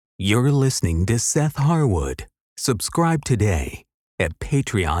You're listening to Seth Harwood. Subscribe today at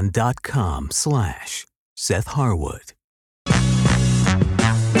patreon.com/Seth Harwood.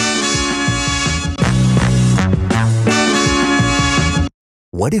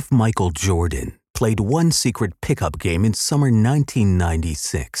 What if Michael Jordan played one secret pickup game in summer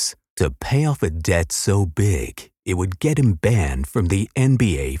 1996 to pay off a debt so big it would get him banned from the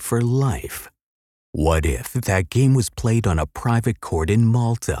NBA for life? What if that game was played on a private court in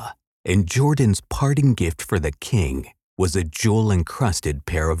Malta, and Jordan's parting gift for the king was a jewel-encrusted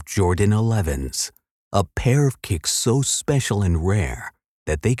pair of Jordan 11s, a pair of kicks so special and rare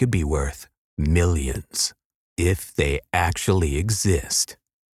that they could be worth millions, if they actually exist?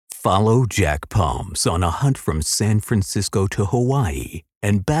 Follow Jack Palms on a hunt from San Francisco to Hawaii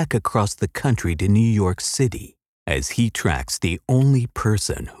and back across the country to New York City as he tracks the only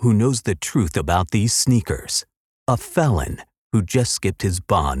person who knows the truth about these sneakers, a felon who just skipped his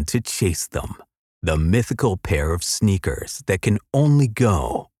bond to chase them. The mythical pair of sneakers that can only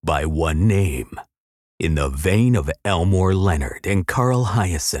go by one name. In the vein of Elmore Leonard and Carl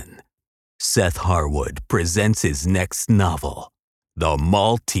Hiaasen, Seth Harwood presents his next novel, The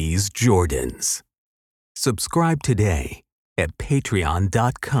Maltese Jordans. Subscribe today at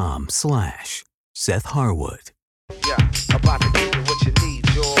patreon.com/Seth Harwood. Yeah, about to give you what you need,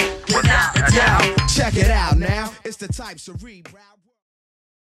 George. Without a doubt. Check it out now. It's the type cerebral.